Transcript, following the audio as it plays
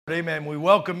Amen. We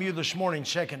welcome you this morning,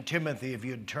 2 Timothy, if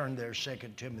you'd turn there, 2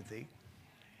 Timothy.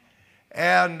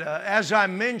 And as I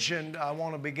mentioned, I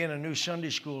want to begin a new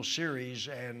Sunday school series.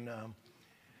 And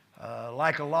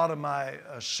like a lot of my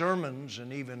sermons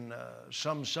and even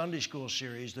some Sunday school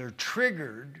series, they're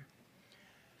triggered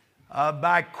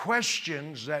by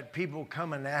questions that people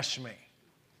come and ask me.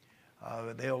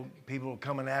 People will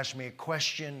come and ask me a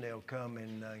question. They'll come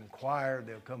and inquire.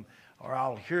 They'll come, or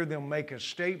I'll hear them make a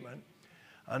statement.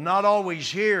 Not always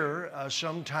here,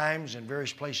 sometimes in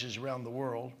various places around the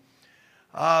world.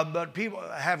 But people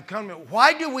have come to me,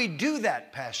 why do we do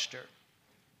that, Pastor?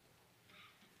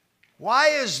 Why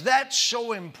is that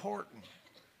so important?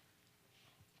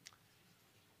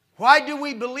 Why do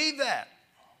we believe that?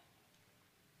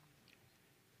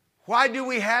 Why do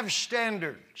we have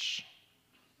standards?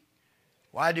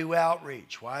 Why do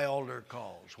outreach? Why altar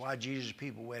calls? Why Jesus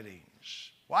People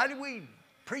weddings? Why do we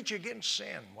preach against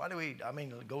sin? Why do we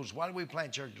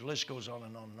plant churches? The list goes on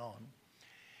and on and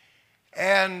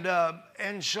on.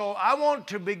 And so I want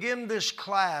to begin this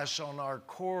class on our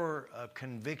core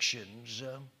convictions.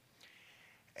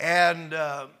 It's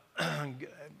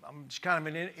kind of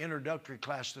an introductory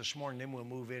class this morning, then we'll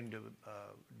move into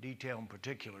detail and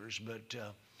particulars. But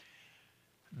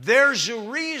there's a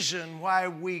reason why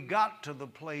we got to the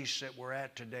place that we're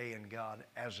at today in God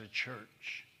as a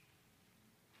church.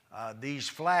 These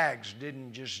flags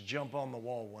didn't just jump on the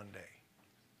wall one day.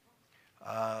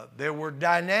 There were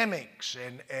dynamics,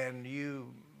 and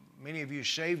many of you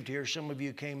saved here. Some of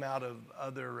you came out of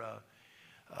other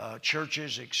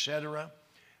churches, etc.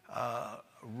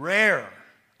 Rare.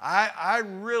 I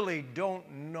really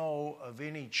don't know of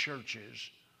any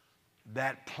churches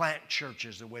that plant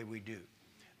churches the way we do.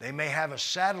 They may have a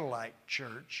satellite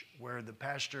church where the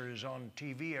pastor is on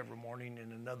TV every morning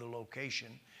in another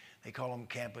location. They call them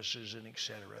campuses and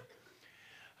etc.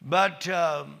 But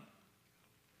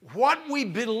what we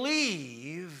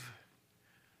believe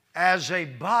as a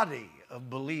body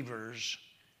of believers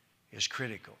is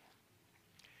critical.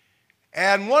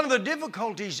 And one of the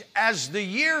difficulties as the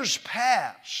years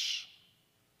pass,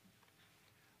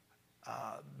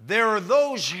 there are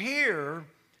those here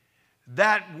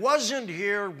that wasn't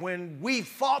here when we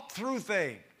fought through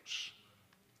things.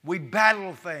 We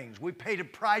battled things. We paid a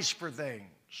price for things.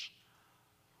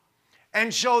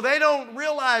 And so they don't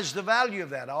realize the value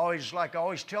of that. I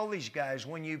always tell these guys,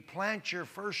 when you plant your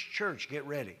first church, get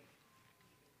ready.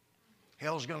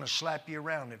 Hell's going to slap you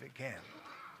around if it can.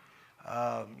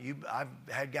 I've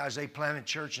had guys, they plant a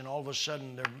church and all of a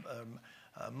sudden their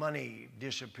money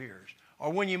disappears.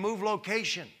 Or when you move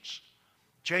locations,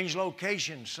 change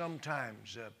locations,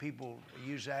 sometimes people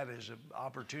use that as an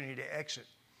opportunity to exit.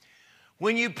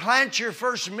 When you plant your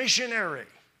first missionary,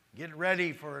 get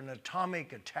ready for an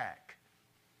atomic attack.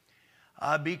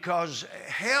 Because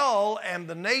hell and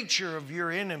the nature of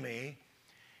your enemy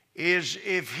is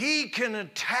if he can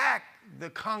attack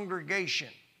the congregation.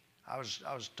 I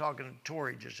was talking to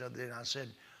Tori just the other day and I said,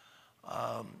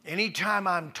 anytime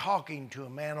I'm talking to a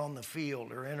man on the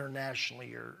field or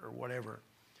internationally or whatever,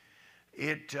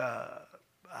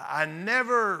 I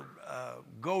never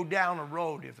go down a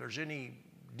road if there's any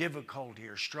difficulty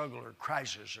or struggle or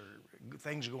crisis or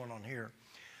things going on here.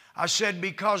 I said,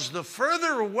 because the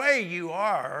further away you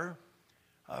are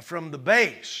from the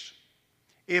base,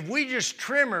 if we just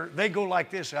trimmer, they go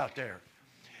like this out there.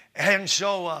 And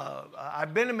so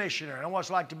I've been a missionary. I know what it's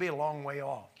like to be a long way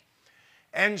off.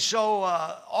 And so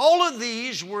all of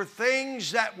these were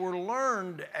things that were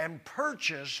learned and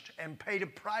purchased and paid a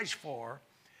price for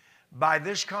by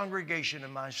this congregation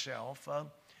and myself.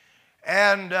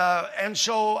 And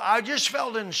so I just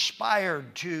felt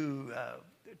inspired to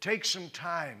take some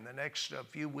time the next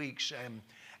few weeks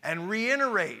and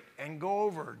reiterate and go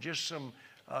over just some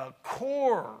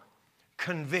core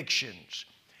convictions.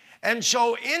 And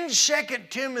so in 2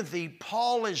 Timothy,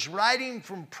 Paul is writing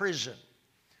from prison.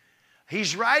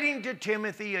 He's writing to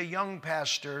Timothy, a young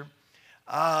pastor.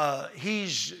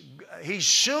 He's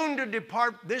soon to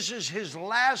depart. This is his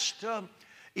last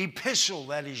epistle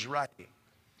that he's writing.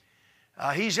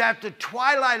 He's at the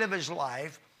twilight of his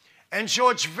life. And so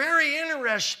it's very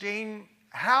interesting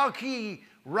how he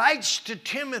writes to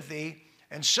Timothy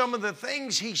and some of the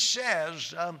things he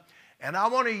says. And I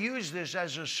want to use this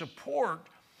as a support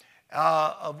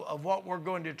of what we're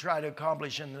going to try to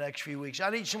accomplish in the next few weeks. I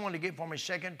need someone to get for me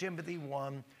 2 Timothy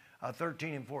 1,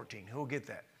 13 and 14. Who will get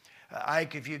that?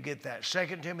 Ike, if you get that.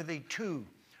 2 Timothy 2,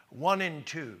 1 and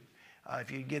 2, if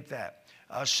you get that.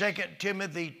 2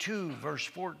 Timothy 2, verse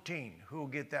 14. Who will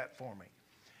get that for me?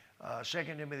 2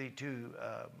 Timothy 2,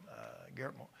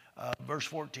 verse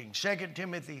 14. 2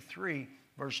 Timothy 3,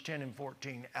 verse 10 and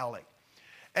 14, Alec.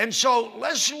 And so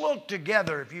let's look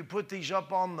together. If you put these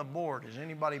up on the board, is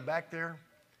anybody back there?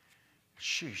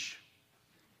 Sheesh.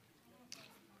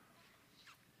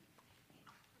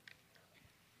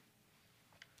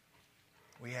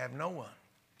 We have no one.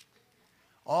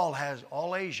 All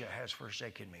Asia has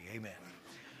forsaken me. Amen.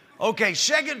 Okay,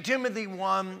 2 Timothy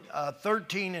 1,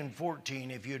 13 and 14,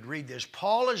 if you'd read this.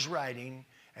 Paul is writing,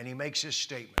 and he makes this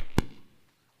statement.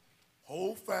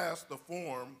 Hold fast the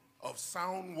form of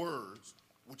sound words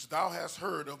which thou hast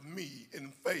heard of me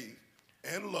in faith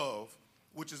and love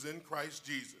which is in Christ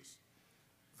Jesus.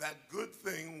 That good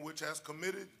thing which has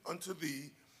committed unto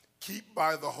thee, keep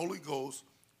by the Holy Ghost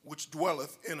which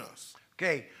dwelleth in us.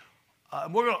 Okay,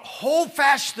 we're going to hold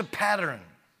fast the pattern.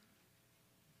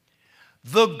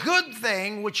 The good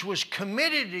thing which was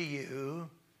committed to you,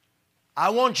 I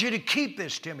want you to keep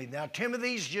this, Timothy. Now,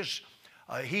 Timothy's just,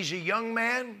 he's a young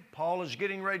man. Paul is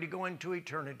getting ready to go into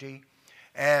eternity.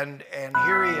 And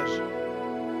here he is.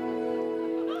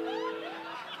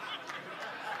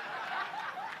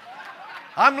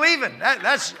 I'm leaving.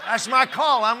 That's my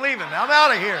call. I'm leaving. I'm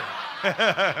out of here.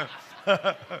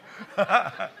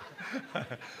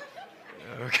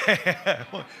 Okay.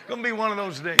 Going to be one of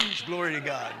those days. Glory to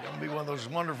God. Going to be one of those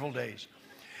wonderful days.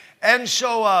 And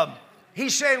so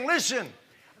he's saying, listen,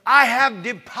 I have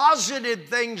deposited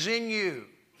things in you.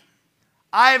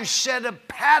 I have set a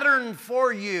pattern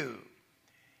for you.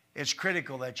 It's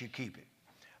critical that you keep it.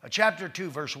 Chapter 2,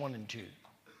 verse 1 and 2.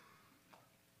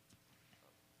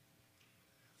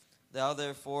 Thou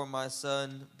therefore, my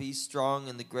son, be strong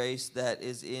in the grace that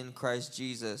is in Christ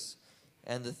Jesus.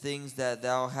 And the things that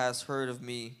thou hast heard of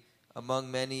me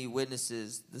among many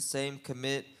witnesses, the same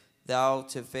commit thou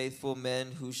to faithful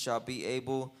men who shall be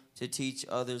able to teach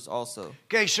others also.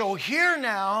 Okay, so here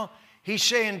now, he's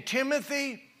saying,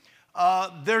 Timothy,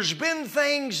 there's been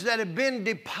things that have been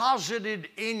deposited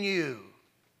in you.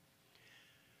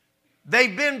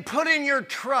 They've been put in your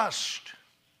trust.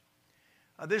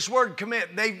 This word commit,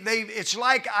 it's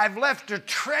like I've left a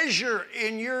treasure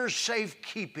in your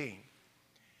safekeeping.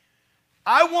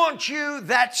 I want you,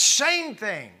 that same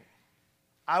thing,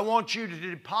 I want you to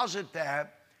deposit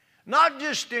that, not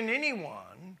just in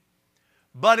anyone,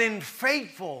 but in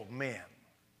faithful men.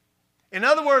 In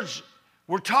other words,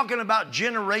 we're talking about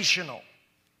generational.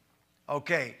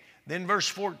 Okay, then verse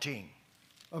 14.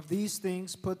 Of these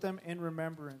things put them in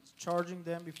remembrance, charging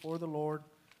them before the Lord,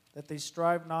 that they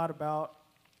strive not about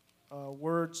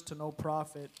words to no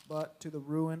profit, but to the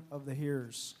ruin of the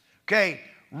hearers. Okay,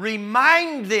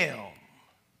 remind them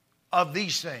of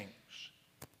these things.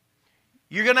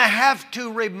 You're going to have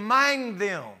to remind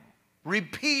them,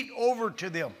 repeat over to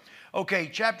them. Okay,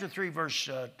 chapter 3, verse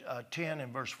 10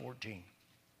 and verse 14.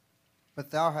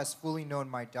 But thou hast fully known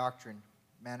my doctrine,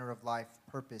 manner of life,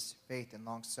 purpose, faith, and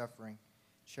long-suffering,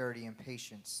 charity, and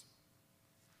patience.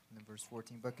 And then verse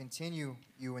 14. But continue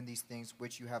you in these things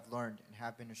which you have learned and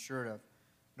have been assured of,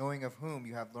 knowing of whom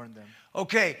you have learned them.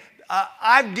 Okay,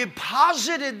 I've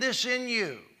deposited this in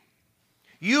you.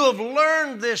 You have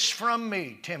learned this from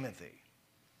me, Timothy.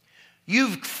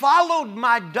 You've followed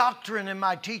my doctrine and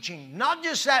my teaching. Not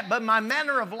just that, but my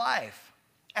manner of life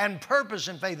and purpose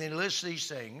and faith. And he lists these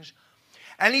things.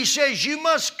 And he says, you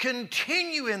must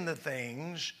continue in the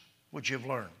things which you've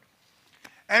learned.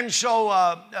 And so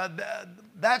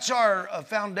that's our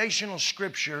foundational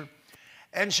scripture.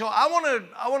 And so I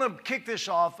want to kick this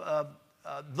off.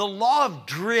 The law of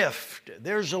drift.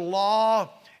 There's a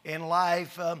law in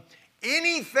life.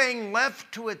 Anything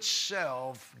left to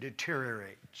itself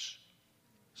deteriorates.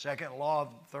 Second law of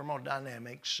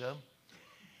thermodynamics.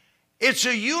 It's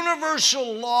a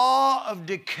universal law of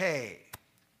decay.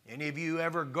 Any of you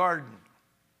ever garden?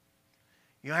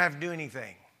 You don't have to do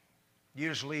anything. You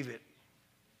just leave it.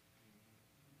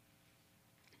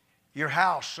 Your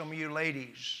house, some of you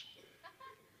ladies.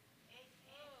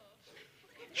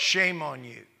 Shame on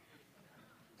you.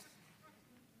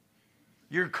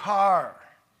 Your car.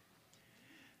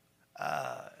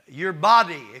 Your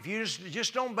body, if you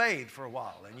just don't bathe for a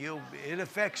while, and it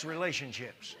affects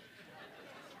relationships.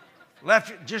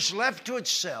 Just left to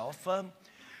itself.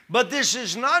 But this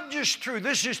is not just true.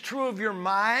 This is true of your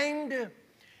mind.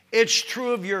 It's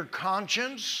true of your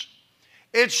conscience.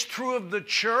 It's true of the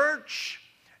church.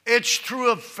 It's true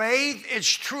of faith. It's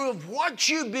true of what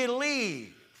you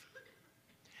believe.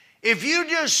 If you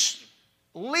just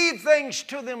leave things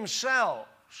to themselves,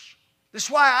 this is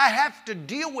why I have to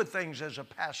deal with things as a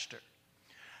pastor.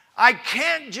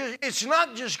 It's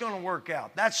not just going to work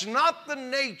out. That's not the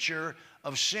nature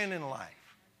of sin in life.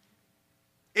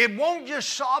 It won't just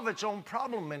solve its own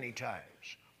problem many times.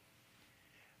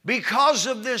 Because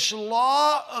of this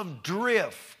law of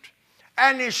drift.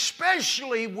 And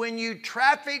especially when you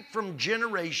traffic from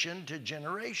generation to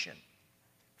generation.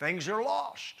 Things are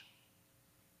lost.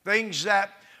 Things that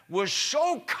was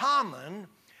so common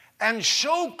and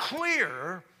so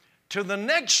clear to the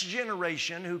next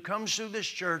generation who comes through this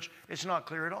church, it's not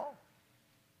clear at all.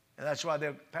 And that's why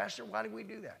they're, Pastor, why do we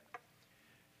do that?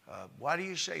 Why do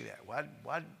you say that?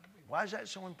 Why is that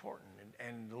so important?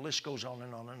 And the list goes on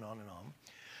and on and on and on.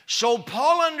 So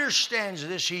Paul understands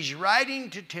this. He's writing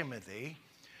to Timothy,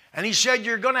 and he said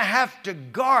you're going to have to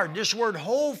guard. This word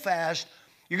hold fast,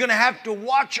 you're going to have to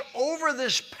watch over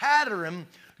this pattern.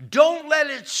 Don't let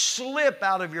it slip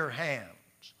out of your hands.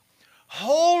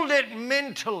 Hold it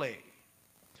mentally.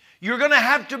 You're going to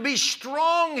have to be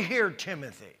strong here,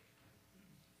 Timothy.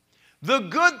 The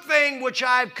good thing which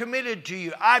I've committed to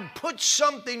you, I've put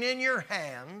something in your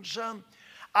hands.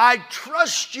 I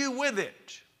trust you with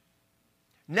it.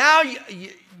 Now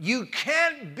you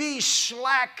can't be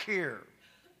slack here.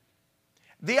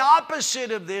 The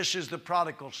opposite of this is the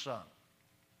prodigal son.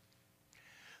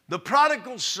 The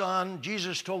prodigal son,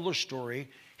 Jesus told the story,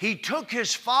 he took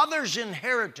his father's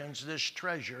inheritance, this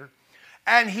treasure,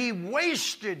 and he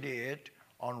wasted it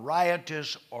on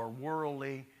riotous or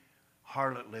worldly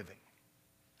harlot living.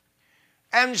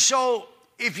 And so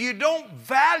if you don't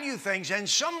value things, and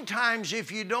sometimes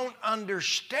if you don't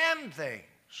understand things,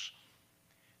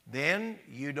 then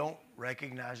you don't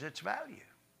recognize its value.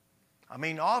 I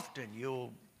mean, often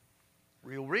you'll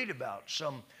read about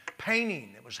some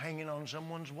painting that was hanging on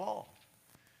someone's wall.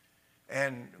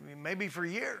 And maybe for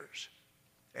years.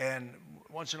 And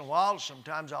once in a while,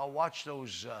 sometimes I'll watch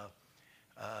those,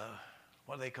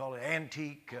 what do they call it,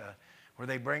 antique, where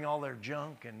they bring all their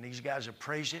junk and these guys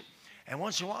appraise it. And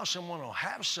once in a while, someone will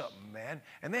have something, man,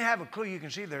 and they have a clue. You can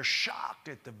see they're shocked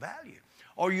at the value.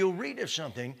 Or you'll read of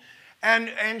something.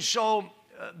 And so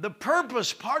the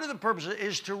purpose, part of the purpose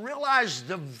is to realize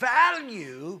the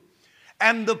value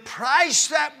and the price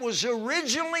that was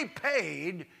originally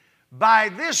paid by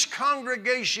this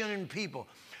congregation and people.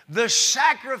 The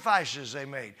sacrifices they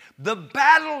made, the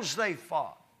battles they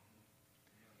fought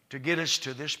to get us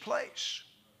to this place.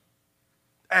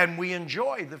 And we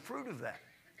enjoy the fruit of that.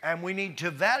 And we need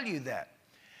to value that.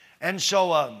 And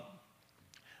so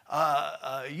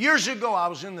years ago I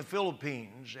was in the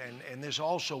Philippines, and this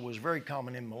also was very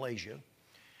common in Malaysia.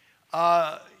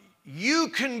 You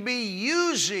can be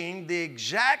using the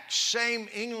exact same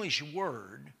English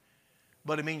word,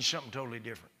 but it means something totally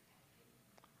different.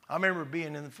 I remember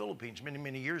being in the Philippines many,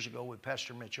 many years ago with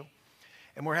Pastor Mitchell,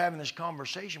 and we're having this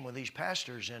conversation with these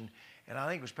pastors, and I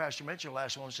think it was Pastor Mitchell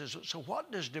last one says, so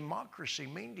what does democracy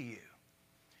mean to you?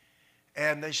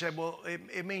 And they said, well,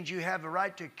 it means you have the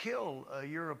right to kill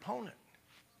your opponent.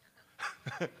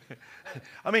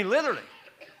 I mean, literally.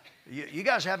 You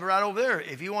guys have it right over there.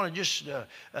 If you want to just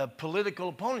a political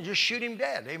opponent, just shoot him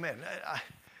dead. Amen.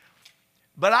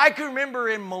 But I can remember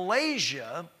in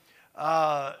Malaysia,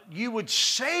 you would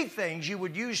say things, you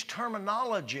would use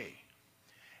terminology.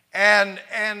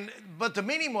 But the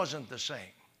meaning wasn't the same.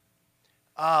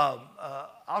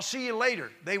 I'll see you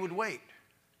later. They would wait.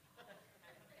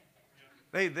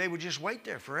 They would just wait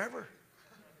there forever.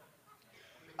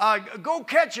 Go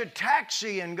catch a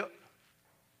taxi and go.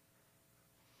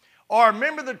 Or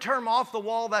remember the term off the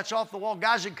wall, that's off the wall.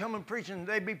 Guys would come and preach and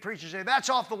they'd be preaching and say, that's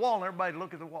off the wall, and everybody would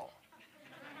look at the wall.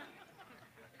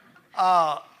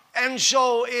 And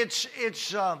so it's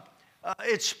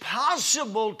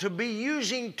possible to be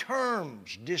using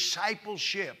terms,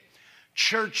 discipleship,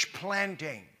 church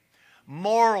planting,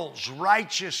 morals,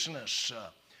 righteousness,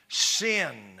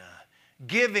 sin,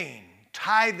 giving,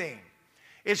 tithing.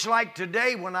 It's like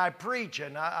today when I preach,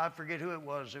 and I forget who it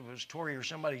was Tori or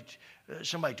somebody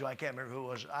too, I can't remember who it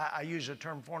was. I use the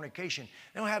term fornication.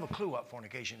 They don't have a clue what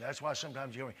fornication is. That's why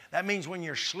sometimes that means when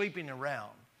you're sleeping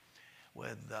around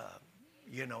with,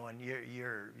 and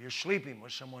you're sleeping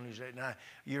with someone who's,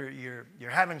 you're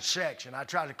having sex, and I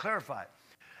try to clarify it.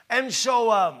 And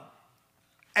so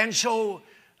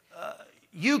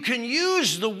you can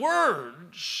use the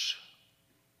words,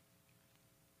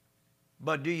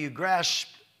 but do you grasp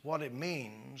what it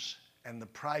means and the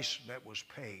price that was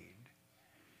paid?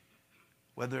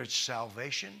 Whether it's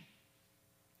salvation,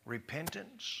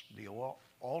 repentance, the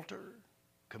altar,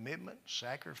 commitment,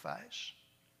 sacrifice.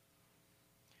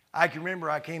 I can remember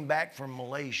I came back from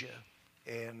Malaysia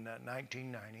in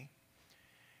 1990.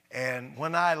 And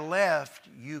when I left,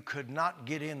 you could not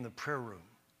get in the prayer room.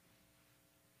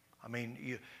 I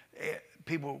mean,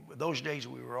 people, those days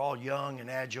we were all young and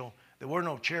agile. There were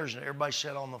no chairs, and everybody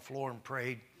sat on the floor and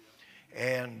prayed.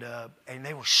 And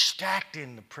they were stacked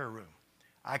in the prayer room.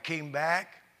 I came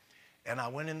back, and I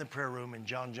went in the prayer room, and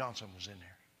John Johnson was in there.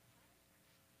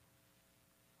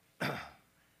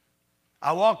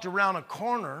 I walked around a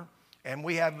corner, and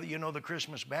we have, the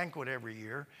Christmas banquet every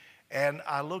year, and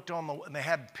I looked and they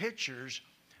had pictures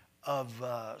of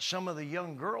some of the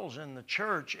young girls in the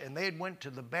church, and they had went to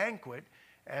the banquet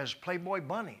as Playboy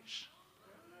bunnies.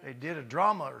 They did a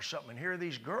drama or something, and here are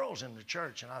these girls in the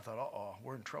church, and I thought, uh-oh,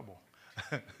 we're in trouble.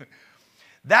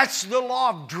 That's the law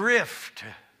of drift.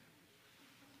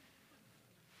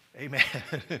 Amen.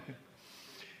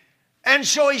 And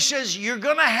so he says, you're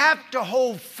going to have to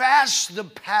hold fast the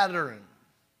pattern,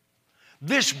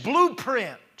 this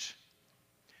blueprint.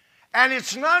 And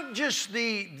it's not just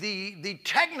the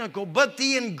technical, but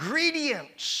the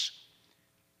ingredients.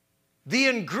 The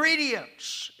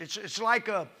ingredients. It's like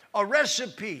a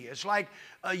recipe. It's like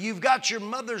you've got your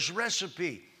mother's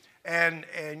recipe. And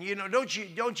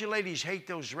don't you ladies hate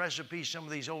those recipes? Some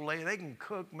of these old ladies, they can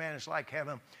cook, man, it's like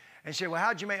heaven. And say, well,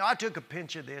 how'd you make it? I took a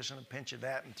pinch of this and a pinch of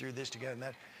that and threw this together and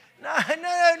that.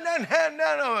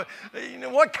 No.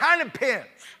 What kind of pinch?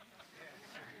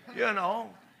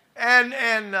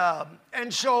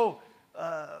 And so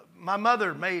my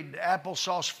mother made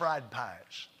applesauce fried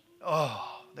pies.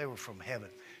 Oh, they were from heaven.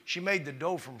 She made the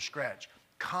dough from scratch.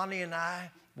 Connie and I,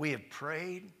 we have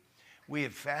prayed. We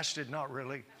have fasted, not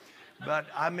really. But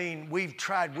I mean, we've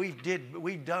tried,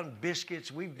 we've done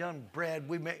biscuits, we've done bread,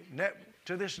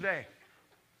 to this day,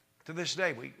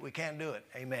 we can't do it.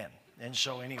 Amen. And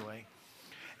so anyway,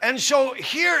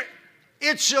 here,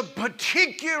 it's a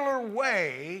particular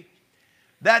way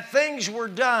that things were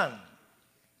done.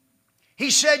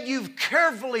 He said, you've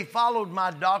carefully followed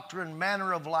my doctrine,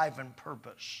 manner of life, and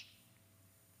purpose.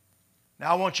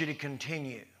 Now I want you to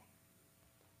continue.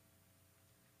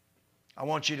 I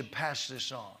want you to pass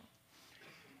this on.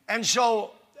 And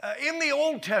so, in the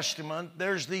Old Testament,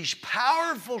 there's these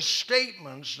powerful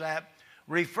statements that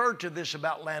refer to this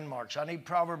about landmarks. I need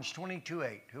Proverbs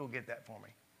 22:8. Who will get that for me?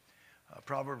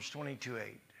 Proverbs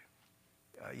 22:8.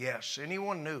 Yes,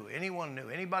 anyone new?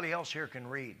 Anybody else here can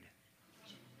read?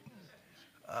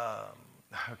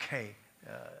 Okay.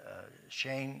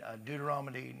 Shane,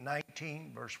 Deuteronomy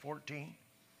 19, verse 14.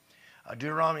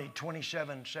 Deuteronomy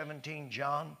 27:17.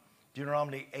 John.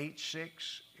 Deuteronomy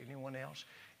 8:6. Anyone else?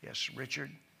 Yes,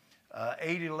 Richard.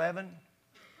 8:11.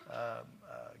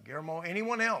 Guillermo.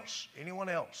 Anyone else?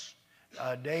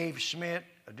 Dave Smith.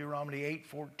 Deuteronomy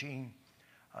 8:14.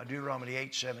 Deuteronomy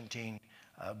 8:17.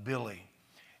 Billy.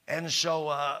 And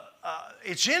so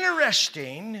it's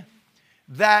interesting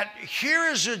that here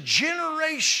is a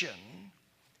generation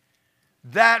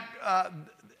that,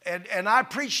 and I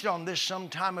preached on this some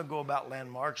time ago about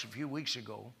landmarks a few weeks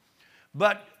ago,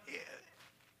 but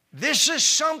this is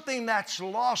something that's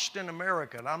lost in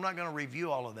America, and I'm not going to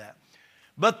review all of that.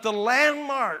 But the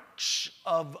landmarks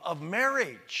of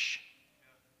marriage,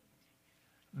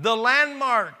 the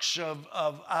landmarks of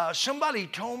somebody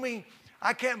told me,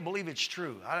 I can't believe it's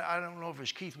true. I don't know if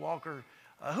it's Keith Walker.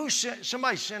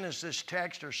 Somebody sent us this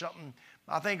text or something.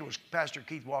 I think it was Pastor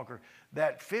Keith Walker,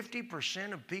 that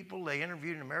 50% of people they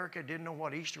interviewed in America didn't know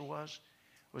what Easter was.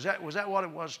 Was that what it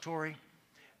was, Tori?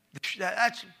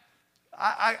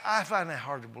 I find that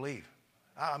hard to believe.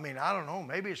 I mean, I don't know.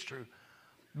 Maybe it's true.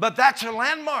 But that's a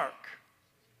landmark.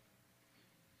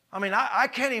 I mean, I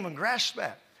can't even grasp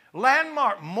that.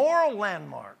 Moral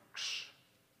landmarks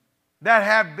that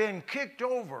have been kicked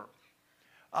over.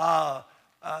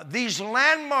 These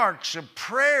landmarks of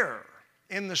prayer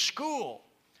in the school.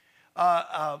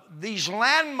 These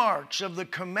landmarks of the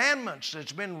commandments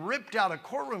that's been ripped out of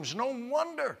courtrooms. No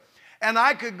wonder. And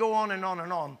I could go on and on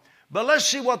and on. But let's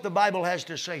see what the Bible has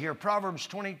to say here. Proverbs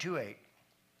 22:8.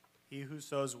 He who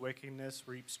sows wickedness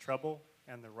reaps trouble,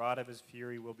 and the rod of his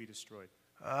fury will be destroyed.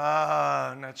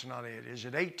 That's not it. Is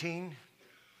it 18?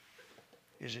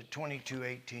 Is it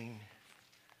 22:18?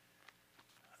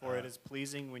 For it is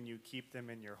pleasing when you keep them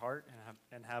in your heart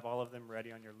and have all of them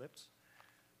ready on your lips.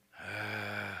 Oh,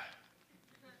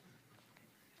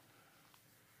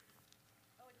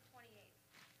 it's 28.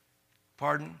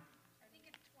 Pardon? I think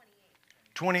it's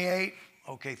 28. 28?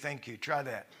 Okay, thank you. Try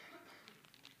that.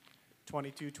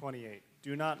 22:28.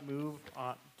 Do not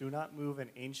move an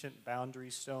ancient boundary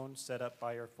stone set up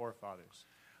by your forefathers.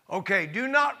 Okay, do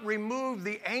not remove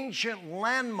the ancient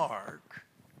landmark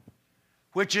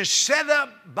which is set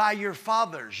up by your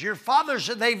fathers. Your fathers,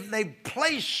 they've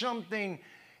placed something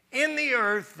in the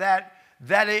earth that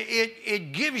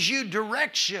it gives you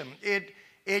direction.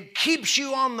 It keeps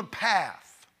you on the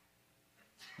path.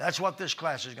 That's what this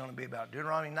class is going to be about.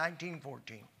 Deuteronomy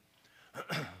 19:14.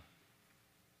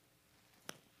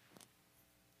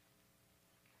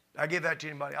 I give that to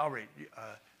anybody. I'll read.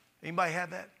 Anybody have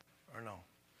that or no?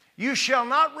 You shall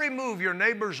not remove your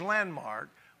neighbor's landmark,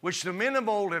 which the men of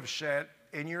old have set,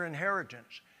 in your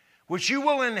inheritance, which you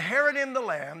will inherit in the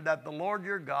land that the Lord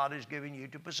your God is giving you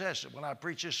to possess it. When I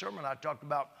preached this sermon, I talked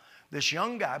about this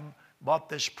young guy bought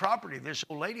this property this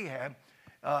old lady had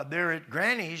there at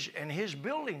Granny's, and his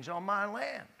building's on my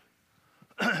land.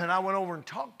 And I went over and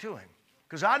talked to him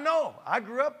because I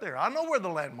grew up there. I know where the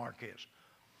landmark is.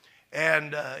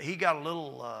 And he got a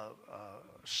little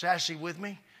sassy with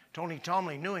me. Tony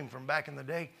Tomley knew him from back in the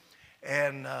day.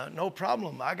 And no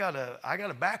problem. I got a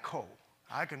backhoe.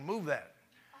 I can move that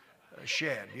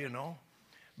shed, you know.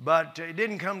 But it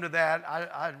didn't come to that.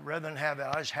 I'd rather than have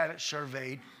that. I just had it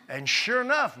surveyed. And sure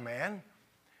enough, man,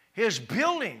 his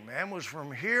building, man, was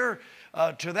from here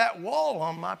to that wall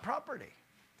on my property.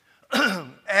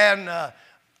 And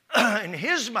in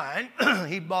his mind,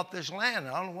 he bought this land.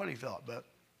 I don't know what he thought, but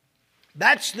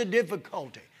that's the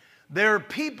difficulty. There are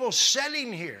people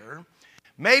sitting here,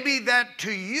 maybe that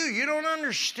to you, you don't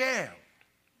understand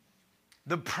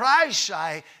the price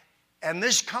I and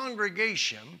this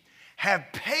congregation have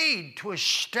paid to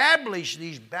establish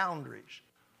these boundaries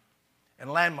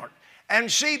and landmarks. And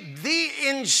see, the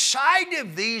inside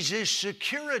of these is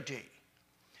security.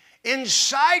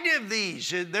 Inside of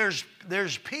these,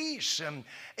 there's peace. And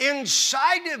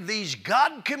inside of these,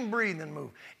 God can breathe and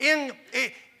move.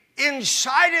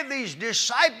 Inside of these,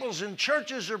 disciples and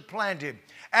churches are planted.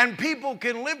 And people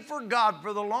can live for God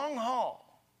for the long haul.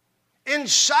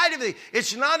 Inside of these,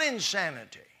 it's not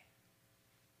insanity.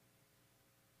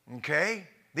 Okay?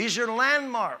 These are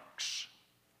landmarks.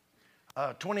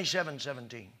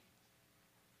 27:17.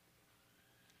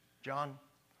 John?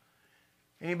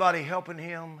 Anybody helping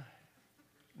him?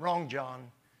 Wrong,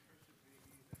 John.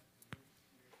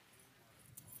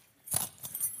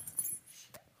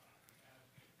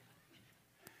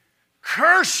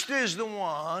 Cursed is the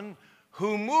one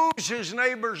who moves his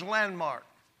neighbor's landmark.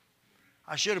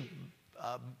 I should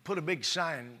have put a big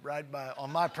sign right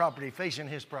on my property facing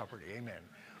his property. Amen.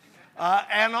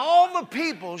 And all the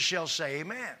people shall say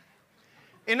amen.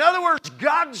 In other words,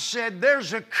 God said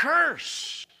there's a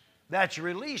curse that's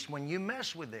released when you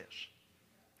mess with this.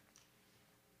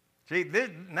 See,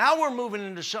 now we're moving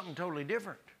into something totally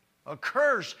different. A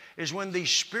curse is when these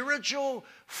spiritual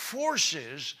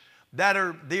forces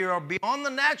they are beyond the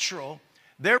natural,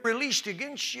 they're released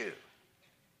against you.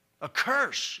 A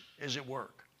curse is at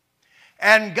work.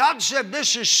 And God said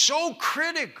this is so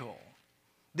critical.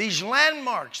 These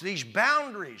landmarks, these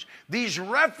boundaries, these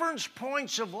reference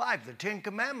points of life. The Ten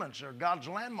Commandments are God's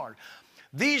landmark.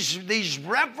 These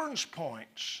reference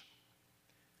points,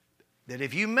 that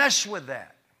if you mess with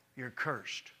that, you're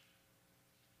cursed.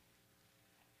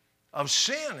 Of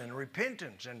sin and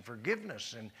repentance and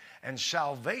forgiveness and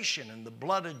salvation and the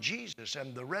blood of Jesus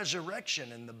and the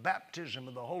resurrection and the baptism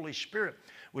of the Holy Spirit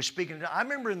was speaking. I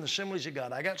remember in the Assemblies of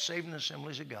God, I got saved in the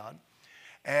Assemblies of God.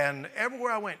 And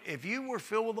everywhere I went, if you were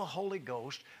filled with the Holy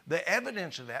Ghost, the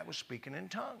evidence of that was speaking in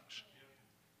tongues.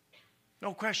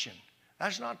 No question.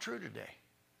 That's not true today.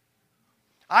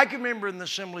 I can remember in the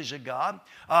Assemblies of God,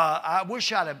 I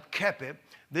wish I'd have kept it,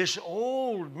 this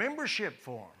old membership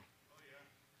form.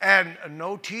 And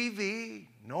no TV,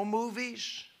 no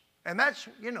movies. And that's,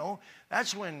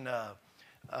 that's when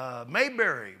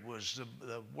Mayberry was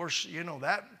the worst,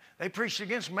 they preached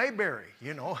against Mayberry,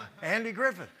 Andy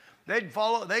Griffith. They'd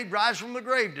rise from the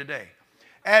grave today.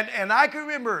 And I can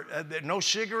remember no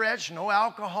cigarettes, no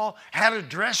alcohol, had a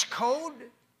dress code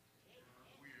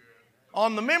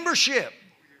on the membership.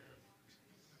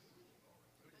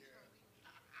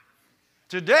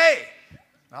 Today,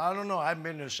 I don't know, I haven't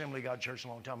been to Assembly of God Church in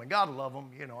a long time, and God love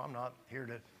them, I'm not here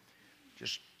to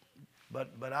just,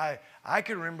 but I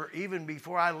can remember even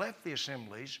before I left the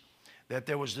assemblies that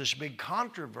there was this big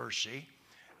controversy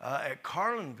at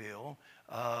Carlinville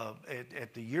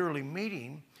at the yearly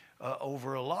meeting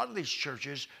over a lot of these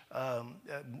churches.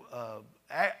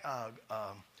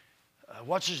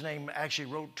 What's his name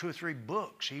actually wrote 2 or 3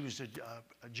 books. He was a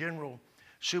general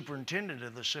superintendent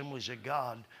of the Assemblies of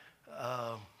God.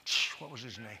 What was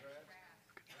his name?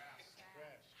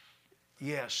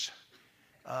 Yes.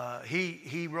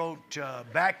 He wrote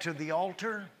Back to the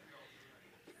Altar.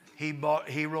 He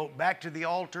wrote Back to the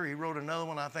Altar. He wrote another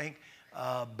one, I think,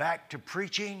 Back to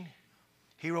Preaching.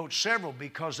 He wrote several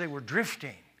because they were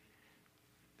drifting.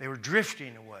 They were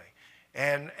drifting away.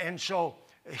 And so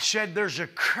he said there's a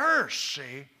curse,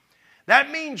 see? That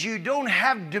means you don't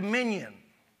have dominion.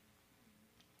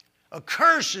 A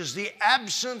curse is the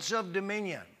absence of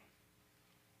dominion.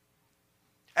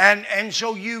 And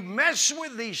so you mess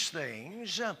with these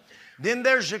things, then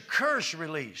there's a curse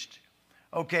released.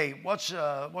 Okay, what's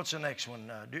the next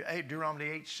one? Deuteronomy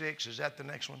 8:6, is that the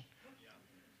next one?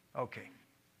 Okay.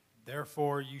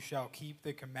 Therefore you shall keep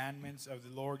the commandments of the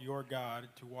Lord your God,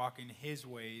 to walk in his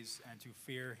ways and to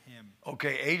fear him.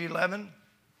 Okay, 8:11.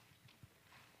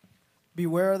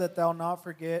 Beware that thou not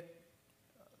forget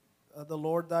the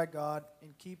Lord thy God,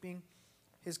 in keeping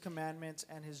his commandments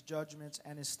and his judgments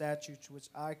and his statutes, which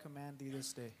I command thee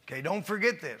this day. Okay, don't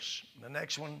forget this. The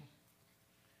next one,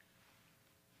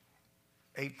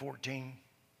 8:14.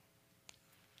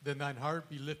 Then thine heart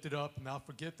be lifted up, and thou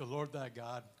forget the Lord thy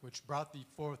God, which brought thee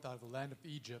forth out of the land of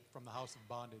Egypt from the house of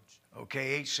bondage.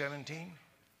 Okay, 8:17.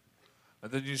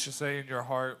 And then you shall say in your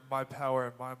heart, my power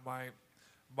and my might,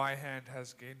 my hand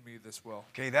has gained me this wealth.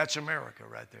 Okay, that's America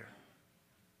right there.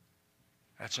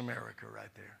 That's America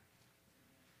right there.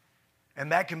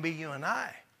 And that can be you and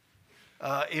I.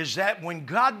 Is that when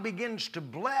God begins to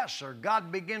bless or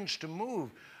God begins to move,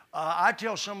 I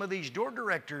tell some of these door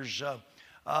directors,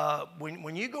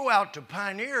 when you go out to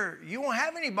Pioneer, you won't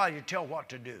have anybody to tell what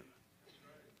to do.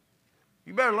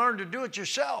 You better learn to do it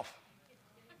yourself.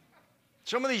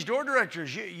 Some of these door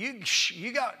directors,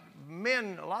 you got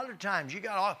men, a lot of times, you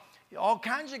got all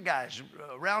kinds of guys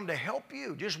around to help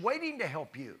you, just waiting to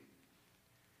help you.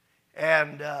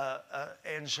 And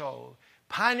so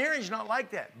pioneering's not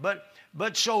like that.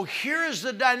 But so here is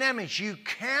the dynamics. You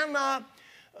cannot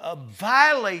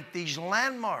violate these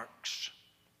landmarks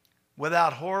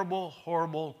without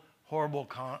horrible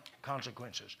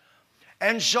consequences.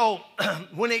 And so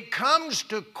when it comes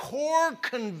to core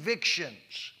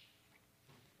convictions,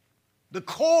 the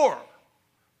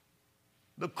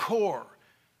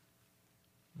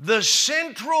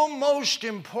central most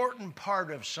important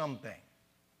part of something,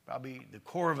 probably the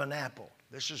core of an apple.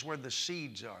 This is where the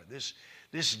seeds are.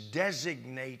 This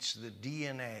designates the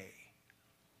DNA.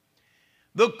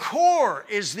 The core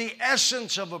is the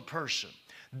essence of a person,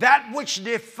 that which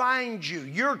defines you,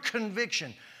 your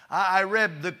conviction. I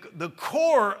read the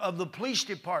core of the police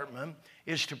department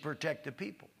is to protect the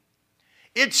people.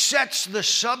 It sets the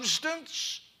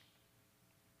substance,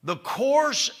 the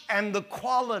course, and the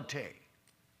quality.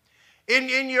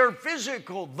 In your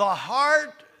physical, the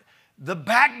heart, the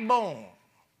backbone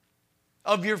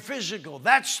of your physical,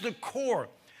 that's the core.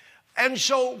 And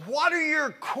so what are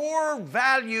your core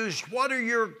values? What are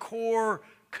your core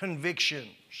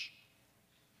convictions?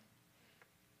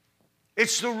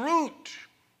 It's the root.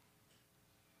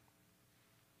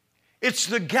 It's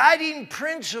the guiding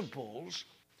principles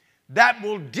that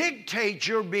will dictate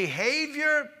your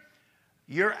behavior,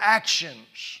 your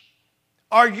actions.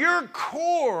 Are your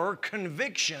core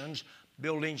convictions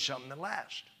building something that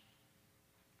lasts?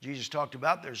 Jesus talked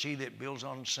about there's he that builds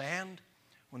on sand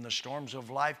when the storms of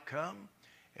life come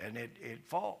and it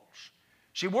falls.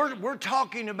 See, we're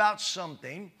talking about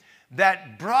something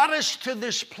that brought us to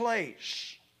this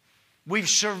place. We've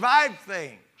survived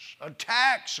things,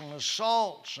 attacks and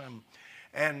assaults,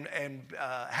 and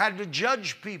had to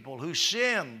judge people who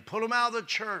sinned, put them out of the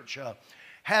church,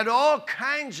 had all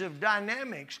kinds of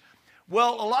dynamics.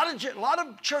 Well, a lot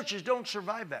of churches don't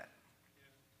survive that.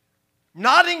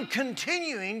 Not in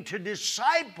continuing to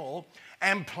disciple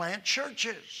and plant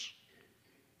churches.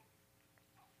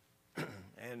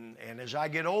 And as I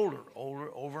get older,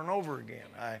 over and over again,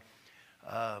 I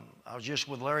was just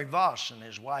with Larry Voss and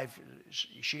his wife.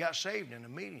 She got saved in a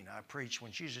meeting I preached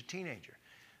when she was a teenager.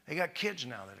 They got kids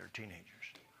now that are teenagers.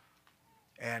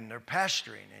 And they're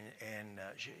pastoring. And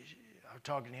I was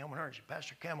talking to him and her. She said,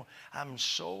 Pastor Campbell, I'm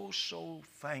so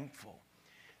thankful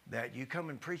that you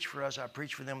come and preach for us. I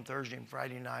preached for them Thursday and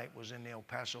Friday night, was in the El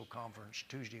Paso conference,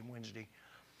 Tuesday and Wednesday.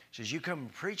 He says, you come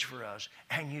and preach for us,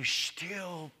 and you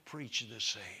still preach the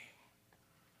same.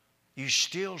 You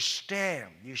still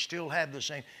stand. You still have the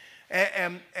same.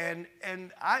 And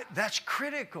that's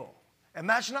critical. And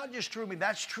that's not just true of me.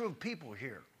 That's true of people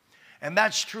here. And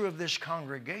that's true of this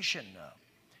congregation now.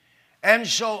 And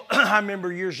so I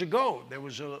remember years ago, there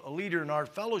was a leader in our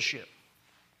fellowship.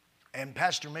 And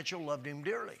Pastor Mitchell loved him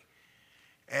dearly.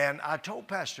 And I told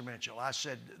Pastor Mitchell, I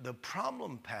said, the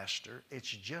problem, Pastor, it's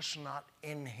just not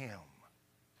in him.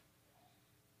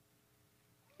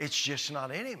 It's just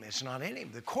not in him. It's not in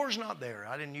him. The core's not there.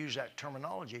 I didn't use that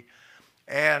terminology.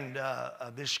 And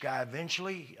this guy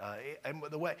eventually, and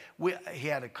the way he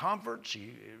had a conference,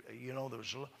 there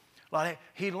was a lot.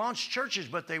 He launched churches,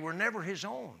 but they were never his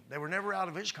own. They were never out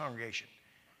of his congregation.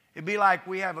 It'd be like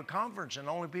we have a conference, and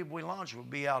the only people we launch would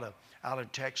be out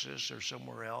of Texas or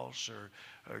somewhere else,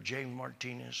 or James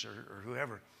Martinez or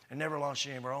whoever, and never launched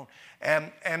any of our own.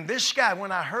 And this guy,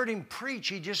 when I heard him preach,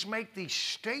 he just make these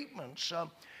statements.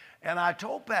 And I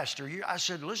told Pastor, I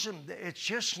said, listen, it's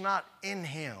just not in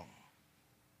him.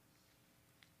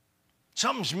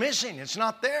 Something's missing. It's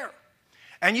not there.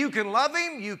 And you can love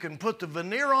him, you can put the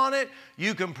veneer on it,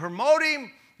 you can promote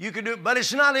him, you can do it, but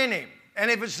it's not in him.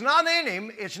 And if it's not in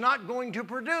him, it's not going to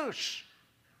produce.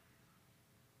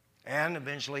 And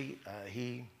eventually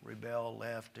he rebelled,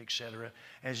 left, etc.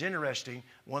 And it's interesting,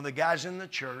 one of the guys in the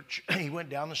church, he went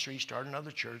down the street, started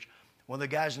another church. One of the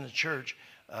guys in the church,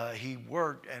 he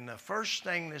worked, and the first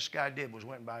thing this guy did was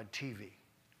went and buy a TV.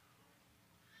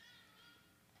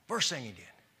 First thing he did.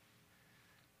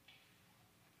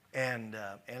 And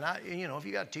I, you know, if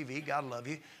you got a TV, God love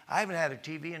you. I haven't had a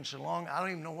TV in so long, I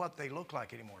don't even know what they look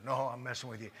like anymore. No, I'm messing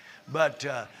with you. But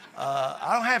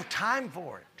I don't have time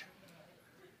for it.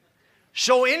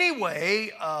 So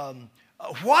anyway,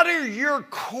 what are your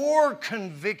core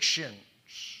convictions?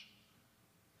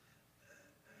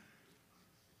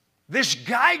 This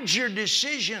guides your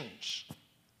decisions.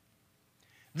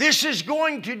 This is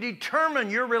going to determine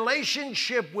your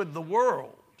relationship with the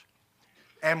world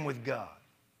and with God.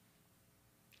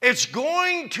 It's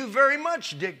going to very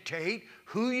much dictate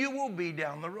who you will be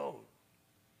down the road.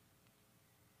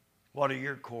 What are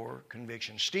your core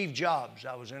convictions? Steve Jobs,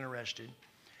 I was interested.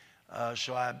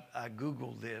 So I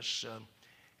Googled this,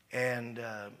 and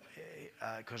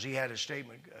because he had a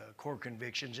statement, core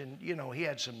convictions, and you know he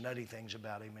had some nutty things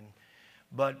about him,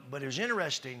 but it was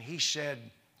interesting. He said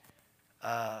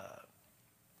at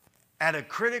a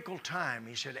critical time,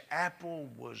 he said Apple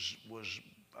was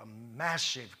a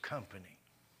massive company,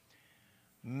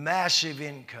 massive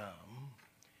income,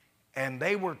 and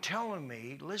they were telling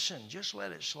me, listen, just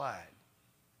let it slide.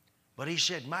 But he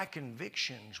said my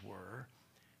convictions were,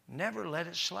 never let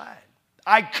it slide.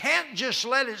 I can't just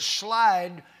let it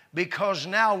slide because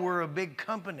now we're a big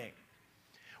company.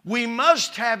 We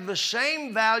must have the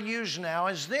same values now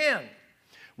as then.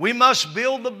 We must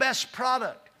build the best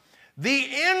product. The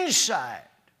inside,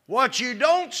 what you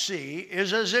don't see,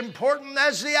 is as important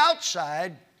as the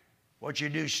outside, what you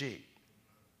do see.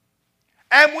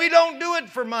 And we don't do it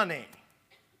for money.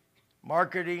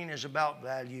 Marketing is about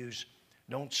values.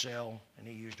 Don't sell, and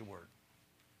he used a word.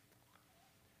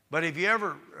 But if you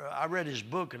ever, I read his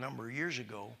book a number of years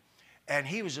ago, and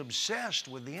he was obsessed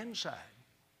with the inside.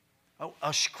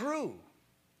 A screw.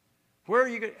 Where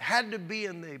you had to be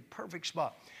in the perfect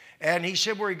spot. And he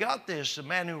said where he got this, the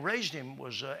man who raised him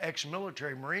was an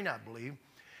ex-military Marine, I believe.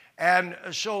 And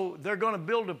so they're going to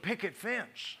build a picket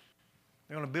fence.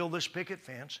 They're going to build this picket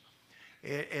fence.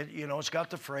 You know, it's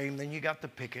got the frame, then you got the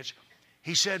pickets.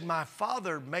 He said, my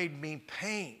father made me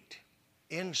paint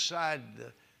inside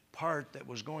the part that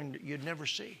was going to, you'd never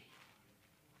see.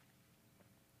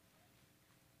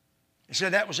 He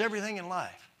said that was everything in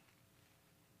life.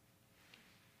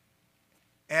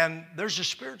 And there's a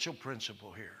spiritual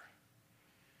principle here.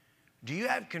 Do you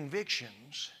have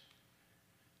convictions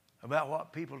about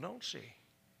what people don't see?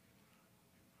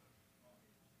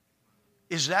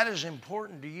 Is that as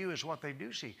important to you as what they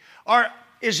do see? Or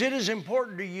is it as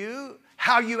important to you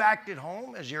how you act at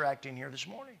home as you're acting here this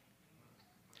morning?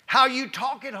 How you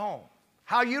talk at home,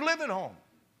 how you live at home,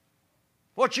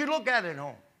 what you look at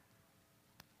home.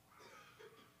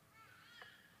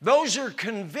 Those are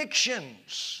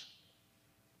convictions.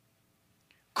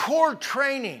 Core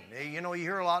training. You know, you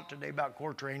hear a lot today about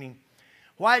core training.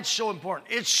 Why it's so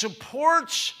important. It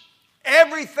supports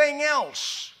everything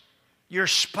else. Your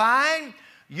spine,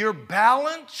 your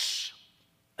balance,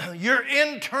 your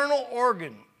internal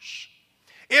organs.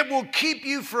 It will keep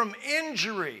you from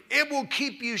injury. It will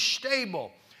keep you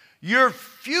stable. Your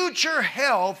future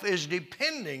health is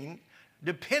dependent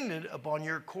upon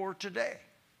your core today.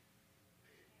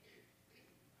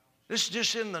 This is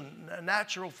just in the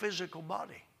natural physical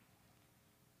body.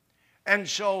 And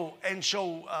so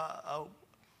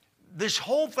this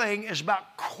whole thing is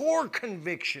about core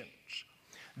convictions.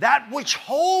 That which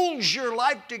holds your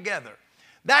life together.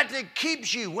 That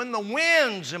keeps you when the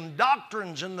winds and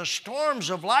doctrines and the storms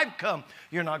of life come,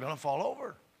 you're not going to fall over.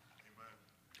 Amen.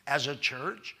 As a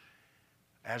church,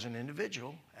 as an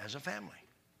individual, as a family.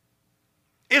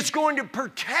 It's going to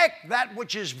protect that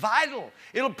which is vital.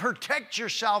 It'll protect your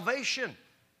salvation.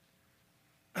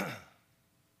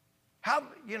 How,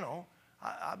 you know,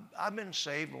 I've been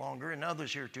saved longer, and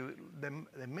others here too, than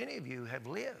many of you have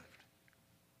lived.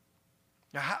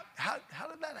 Now, how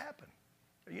did that happen?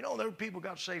 You know, there were people who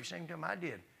got saved the same time I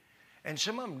did. And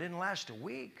some of them didn't last a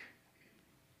week.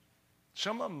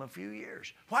 Some of them a few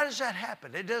years. Why does that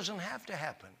happen? It doesn't have to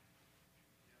happen.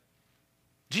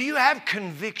 Do you have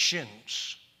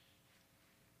convictions?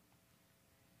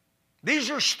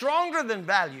 These are stronger than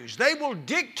values. They will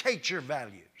dictate your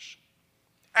values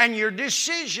and your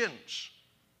decisions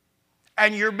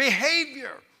and your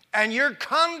behavior and your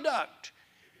conduct.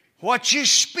 What you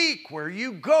speak, where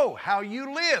you go, how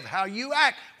you live, how you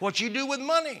act, what you do with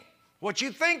money, what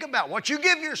you think about, what you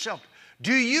give yourself.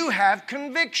 Do you have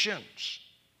convictions?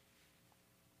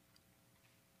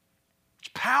 It's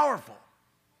powerful.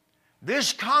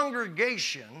 This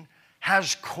congregation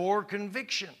has core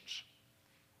convictions.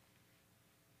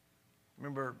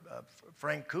 Remember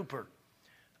Frank Cooper,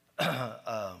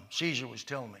 Caesar was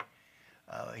telling me,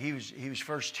 he was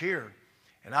first here,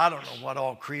 and I don't know what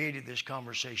all created this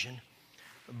conversation,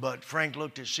 but Frank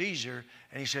looked at Caesar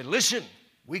and he said, listen,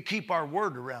 we keep our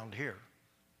word around here.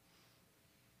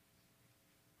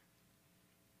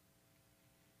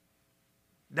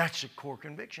 That's a core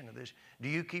conviction of this. Do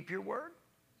you keep your word?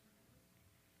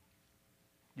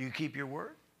 Do you keep your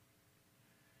word?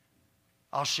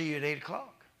 I'll see you at 8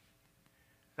 o'clock.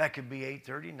 That could be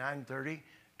 8:30, 9:30,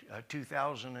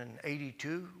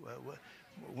 2082.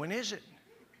 When is it?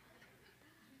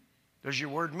 Does your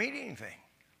word mean anything?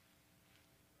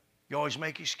 You always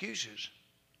make excuses.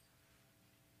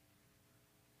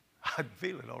 I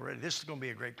feel it already. This is going to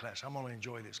be a great class. I'm going to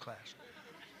enjoy this class.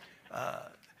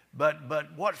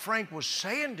 But what Frank was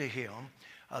saying to him,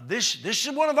 this is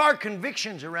one of our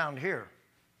convictions around here.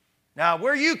 Now,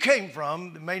 where you came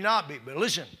from, it may not be, but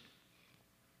listen.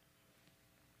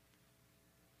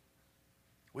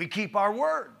 We keep our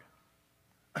word.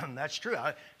 That's true.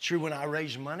 It's true when I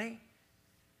raise money.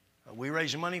 We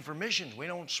raise money for missions. We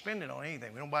don't spend it on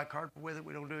anything. We don't buy carpet with it.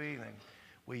 We don't do anything.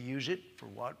 We use it for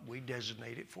what we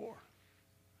designate it for.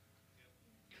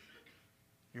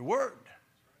 Your word.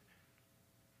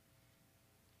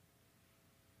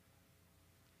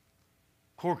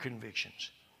 Core convictions.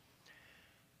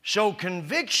 So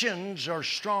convictions are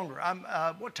stronger.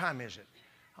 What time is it?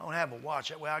 I don't have a watch.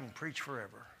 That way I can preach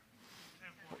forever.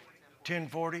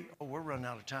 10:40? Oh, we're running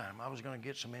out of time. I was going to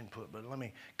get some input, but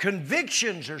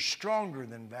convictions are stronger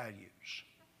than values.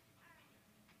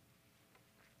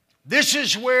 This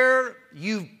is where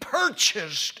you've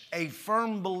purchased a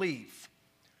firm belief.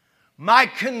 My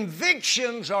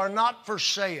convictions are not for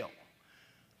sale.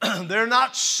 They're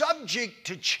not subject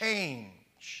to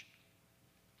change.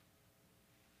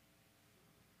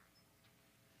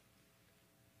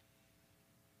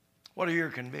 What are your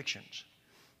convictions?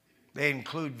 They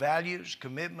include values,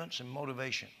 commitments, and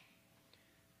motivation.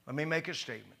 Let me make a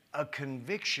statement. A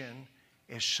conviction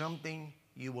is something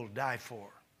you will die for.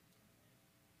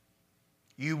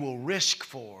 You will risk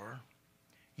for.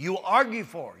 You'll argue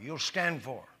for. You'll stand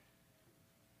for.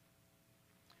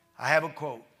 I have a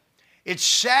quote. It's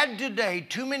sad today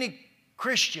too many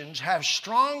Christians have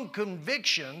strong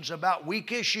convictions about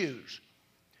weak issues.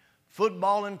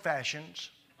 Football and fashions.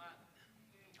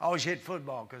 I always hit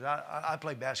football because I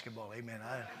play basketball. Amen.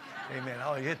 Amen. I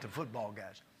always hit the football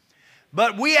guys.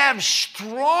 But we have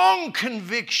strong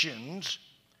convictions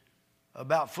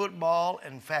about football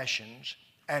and fashions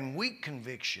and weak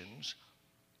convictions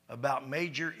about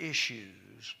major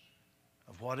issues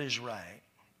of what is right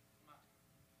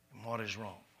and what is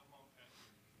wrong.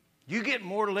 You get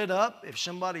more lit up if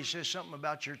somebody says something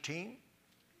about your team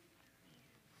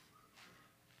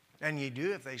than you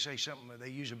do if they say something,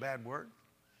 they use a bad word.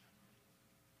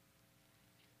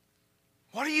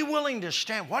 What are you willing to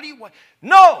stand? What do you want?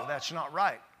 No, that's not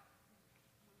right.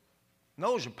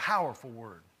 No is a powerful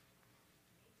word.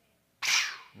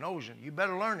 No, you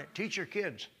better learn it. Teach your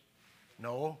kids.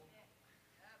 No.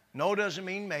 No doesn't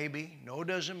mean maybe. No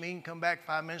doesn't mean come back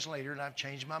 5 minutes later and I've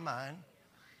changed my mind.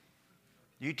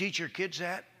 You teach your kids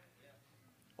that?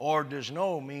 Or does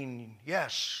no mean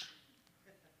yes?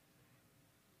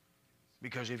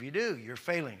 Because if you do, you're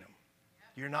failing them.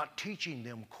 You're not teaching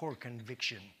them core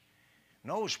conviction.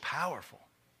 No is powerful.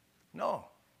 No,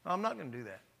 I'm not going to do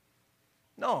that.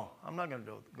 No, I'm not going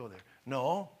to go there.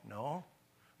 No, I'm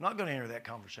not going to enter that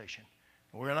conversation.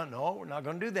 We're not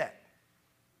going to do that.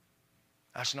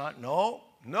 That's not, no.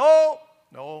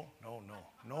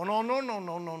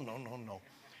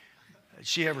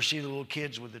 Did you ever see the little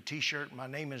kids with the t-shirt, my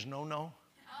name is No?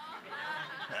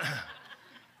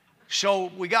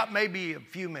 So we got maybe a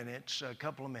few minutes, a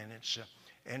couple of minutes.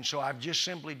 And so I've just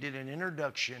simply did an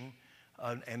introduction,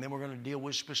 and then we're going to deal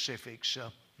with specifics.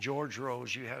 George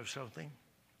Rose, you have something?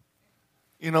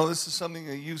 You know, this is something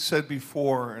that you said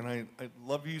before, and I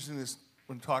love using this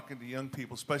when talking to young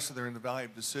people, especially they're in the valley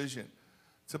of decision.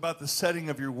 It's about the setting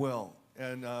of your will.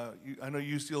 And I know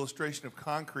you used the illustration of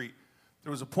concrete.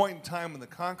 There was a point in time when the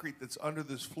concrete that's under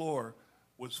this floor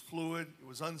was fluid, it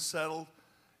was unsettled,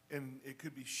 and it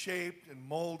could be shaped and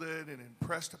molded and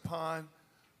impressed upon.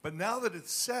 But now that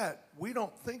it's set, we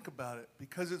don't think about it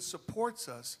because it supports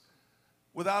us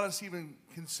without us even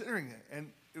considering it.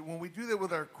 And when we do that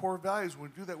with our core values, when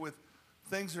we do that with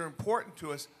things that are important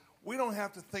to us, we don't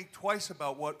have to think twice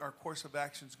about what our course of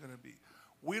action is going to be.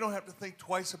 We don't have to think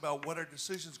twice about what our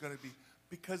decision is going to be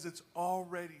because it's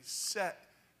already set.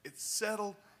 It's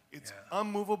settled, it's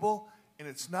unmovable, and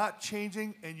it's not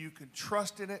changing, and you can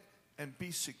trust in it and be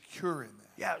secure in that.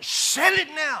 Yeah, set it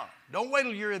now. Don't wait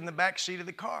till you're in the back seat of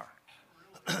the car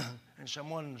and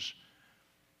someone's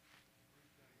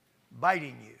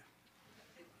biting you.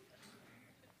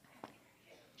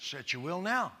 Set your will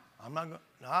now.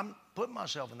 I'm putting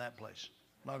myself in that place.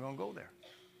 I'm not going to go there.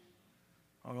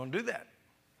 I'm going to do that.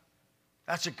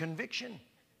 That's a conviction.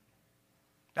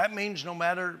 That means no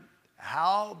matter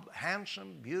how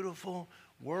handsome, beautiful,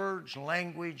 words,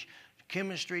 language,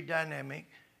 chemistry, dynamic,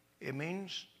 it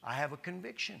means I have a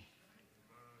conviction.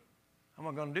 I'm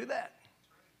not going to do that.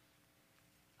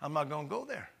 I'm not going to go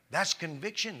there. That's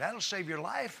conviction. That'll save your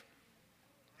life.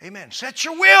 Amen. Set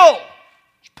your will.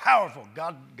 It's powerful.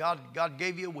 God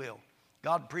gave you a will.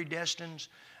 God predestines,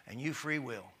 and you free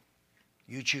will.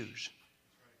 You choose.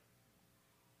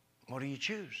 What do you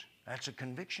choose? That's a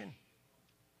conviction.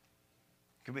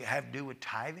 Could we have to do with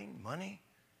tithing, money?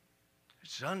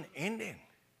 It's unending.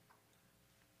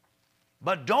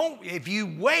 But don't, if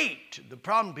you wait, the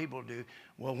problem people do,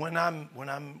 well, when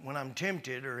I'm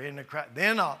tempted or in the crowd,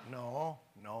 then I'll,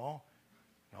 no,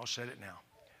 set it now.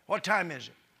 What time is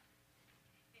it?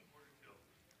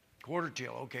 Quarter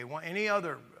till. Okay. Well, any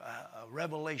other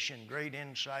revelation, great,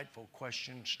 insightful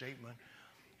question, statement?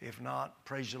 If not,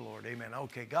 praise the Lord. Amen.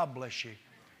 Okay. God bless you.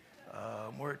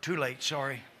 We're too late.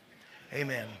 Sorry.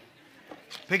 Amen.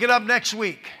 Pick it up next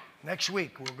week. Next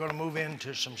week, we're going to move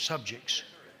into some subjects.